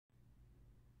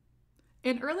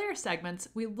In earlier segments,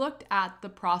 we looked at the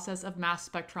process of mass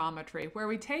spectrometry, where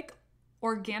we take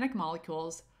organic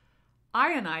molecules,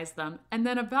 ionize them, and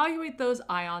then evaluate those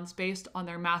ions based on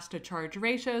their mass to charge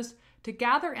ratios to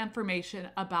gather information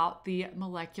about the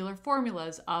molecular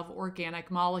formulas of organic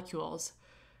molecules.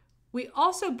 We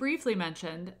also briefly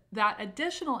mentioned that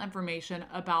additional information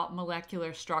about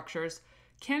molecular structures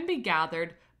can be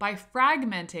gathered by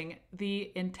fragmenting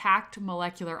the intact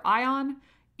molecular ion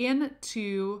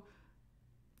into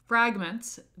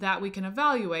fragments that we can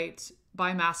evaluate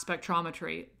by mass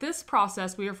spectrometry. This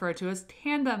process we refer to as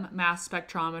tandem mass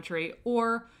spectrometry,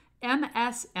 or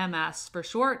MSMS for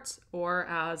short, or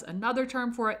as another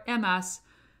term for it, MS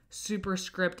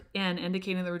superscript N,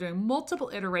 indicating that we're doing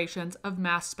multiple iterations of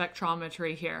mass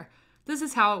spectrometry here. This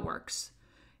is how it works.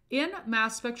 In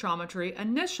mass spectrometry,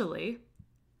 initially,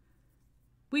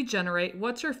 we generate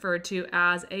what's referred to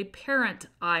as a parent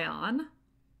ion,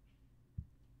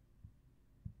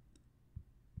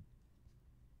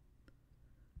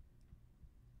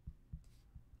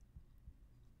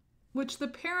 which the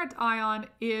parent ion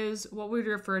is what we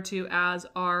refer to as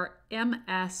our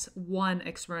MS1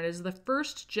 experiment. It is the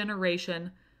first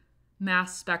generation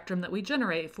mass spectrum that we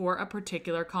generate for a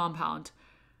particular compound.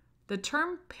 The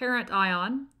term parent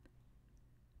ion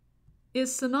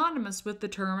is synonymous with the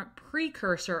term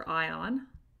precursor ion.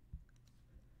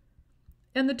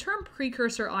 And the term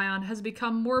precursor ion has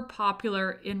become more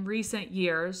popular in recent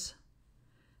years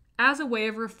as a way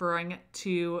of referring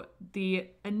to the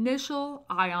initial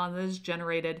ion that is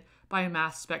generated by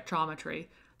mass spectrometry.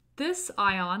 This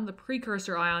ion, the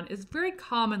precursor ion, is very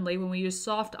commonly, when we use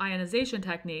soft ionization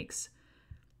techniques,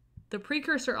 the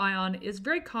precursor ion is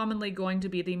very commonly going to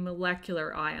be the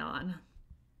molecular ion,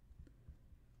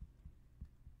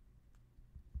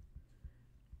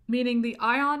 meaning the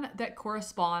ion that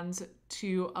corresponds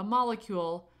to a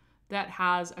molecule that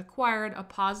has acquired a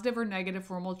positive or negative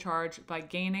formal charge by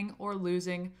gaining or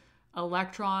losing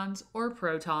electrons or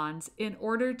protons in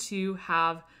order to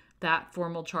have that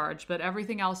formal charge. But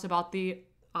everything else about the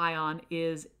ion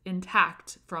is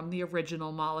intact from the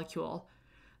original molecule.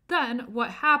 Then what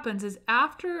happens is,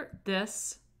 after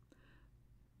this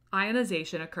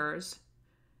ionization occurs,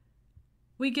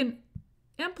 we can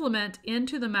implement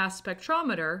into the mass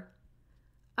spectrometer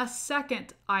a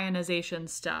second ionization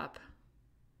step,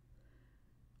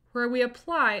 where we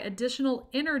apply additional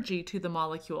energy to the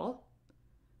molecule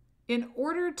in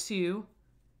order to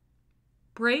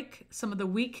break some of the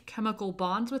weak chemical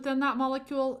bonds within that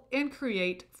molecule and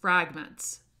create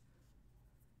fragments.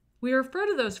 We refer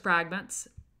to those fragments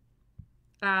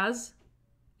as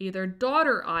either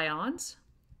daughter ions.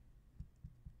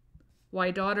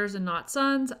 Why daughters and not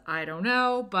sons? I don't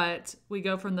know, but we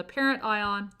go from the parent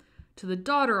ion to the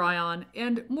daughter ion,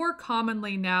 and more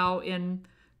commonly now in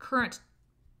current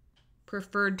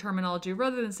preferred terminology,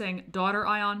 rather than saying daughter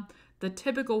ion, the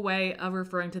typical way of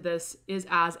referring to this is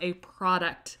as a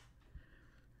product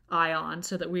ion,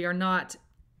 so that we are not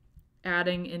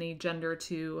adding any gender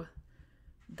to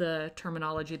the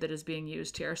terminology that is being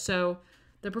used here. So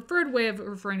the preferred way of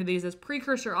referring to these as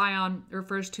precursor ion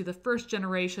refers to the first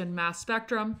generation mass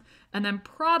spectrum, and then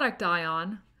product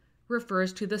ion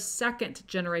refers to the second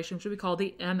generation, which we call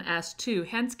the MS2,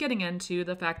 hence getting into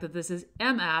the fact that this is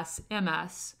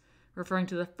MS, referring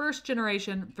to the first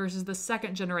generation versus the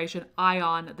second generation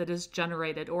ion that is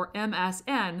generated, or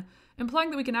MSN, implying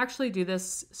that we can actually do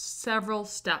this several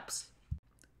steps.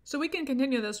 So we can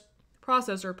continue this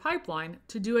process or pipeline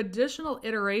to do additional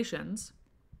iterations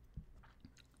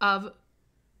of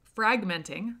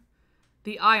fragmenting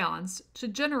the ions to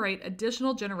generate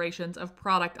additional generations of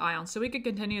product ions. So we could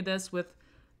continue this with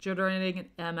generating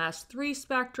an MS3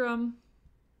 spectrum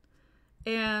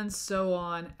and so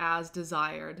on as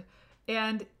desired.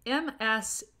 And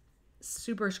MS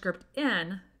superscript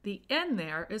N, the N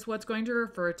there, is what's going to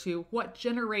refer to what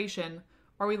generation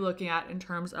are we looking at in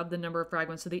terms of the number of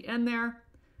fragments. So the N there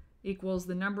equals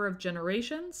the number of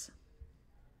generations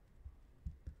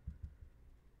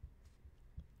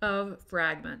of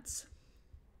fragments.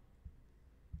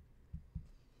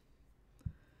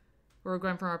 We're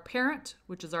going from our parent,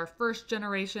 which is our first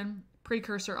generation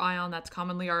precursor ion, that's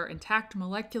commonly our intact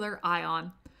molecular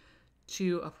ion,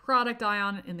 to a product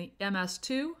ion in the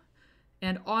MS2,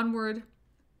 and onward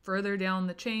further down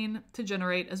the chain to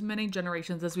generate as many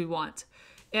generations as we want.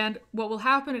 And what will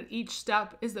happen at each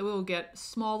step is that we will get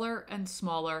smaller and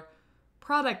smaller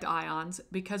product ions,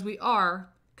 because we are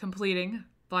completing,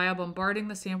 via bombarding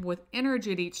the sample with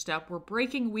energy at each step, we're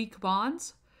breaking weak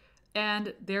bonds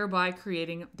and thereby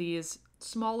creating these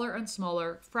smaller and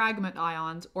smaller fragment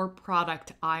ions or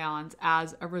product ions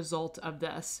as a result of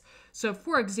this. So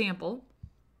for example,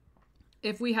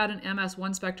 if we had an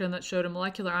MS1 spectrum that showed a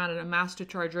molecular ion at a mass to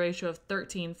charge ratio of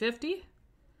 1350,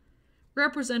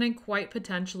 representing quite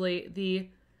potentially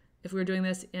if we were doing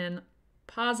this in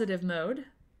positive mode,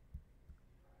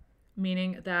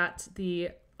 meaning that the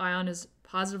ion is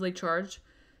positively charged,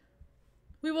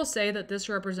 we will say that this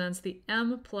represents the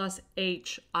M plus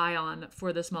H ion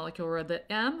for this molecule, where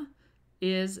the M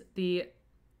is the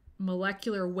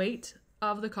molecular weight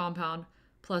of the compound,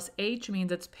 plus H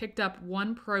means it's picked up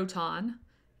one proton.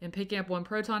 And picking up one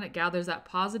proton, it gathers that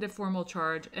positive formal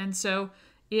charge. And so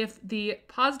if the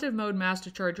positive mode mass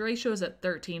to charge ratio is at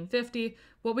 1350,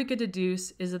 what we could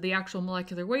deduce is that the actual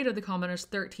molecular weight of the compound is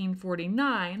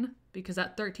 1349, because that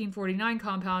 1349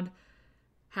 compound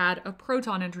had a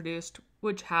proton introduced,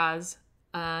 which has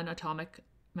an atomic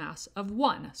mass of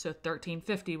 1. So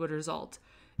 1350 would result.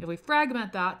 If we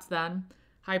fragment that, then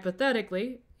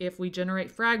hypothetically, if we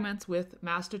generate fragments with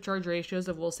mass to charge ratios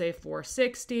of, we'll say,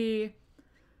 460,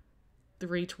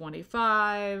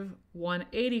 325,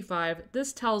 185,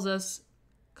 this tells us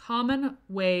common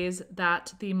ways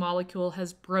that the molecule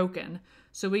has broken.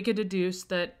 So we could deduce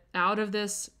that out of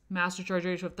this mass to charge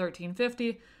ratio of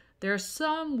 1350, there are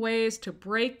some ways to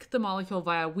break the molecule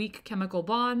via weak chemical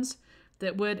bonds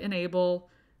that would enable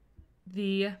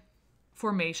the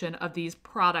formation of these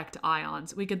product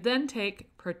ions. We could then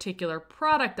take particular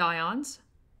product ions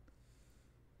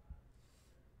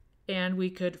and we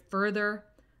could further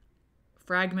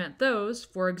fragment those,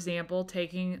 for example,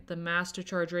 taking the mass to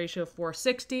charge ratio of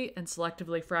 460 and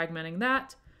selectively fragmenting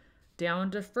that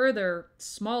down to further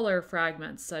smaller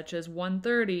fragments such as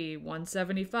 130,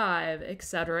 175,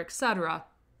 etc., etc.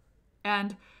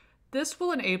 And this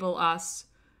will enable us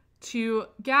to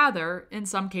gather, in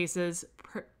some cases,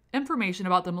 information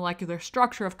about the molecular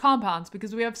structure of compounds,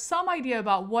 because we have some idea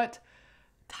about what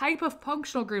type of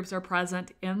functional groups are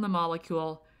present in the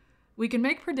molecule. We can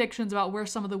make predictions about where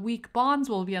some of the weak bonds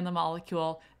will be in the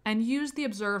molecule and use the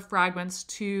observed fragments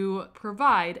to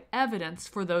provide evidence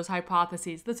for those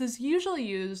hypotheses. This is usually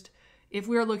used if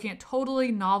we are looking at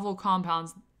totally novel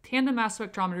compounds. Tandem mass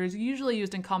spectrometry is usually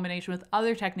used in combination with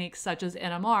other techniques such as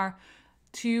NMR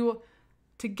to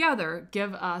together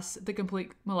give us the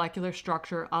complete molecular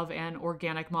structure of an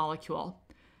organic molecule.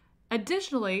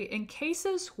 Additionally, in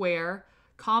cases where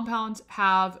compounds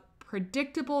have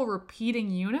predictable repeating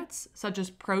units, such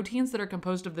as proteins that are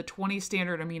composed of the 20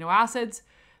 standard amino acids,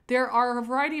 there are a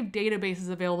variety of databases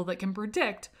available that can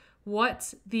predict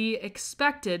what the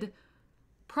expected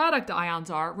product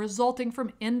ions are resulting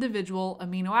from individual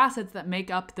amino acids that make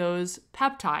up those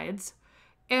peptides.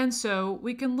 And so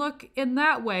we can look in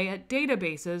that way at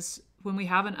databases when we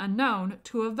have an unknown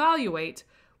to evaluate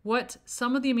what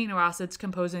some of the amino acids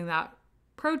composing that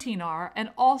protein are, and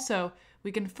also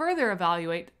we can further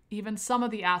evaluate even some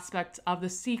of the aspects of the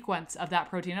sequence of that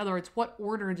protein. In other words, what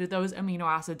order do those amino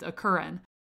acids occur in?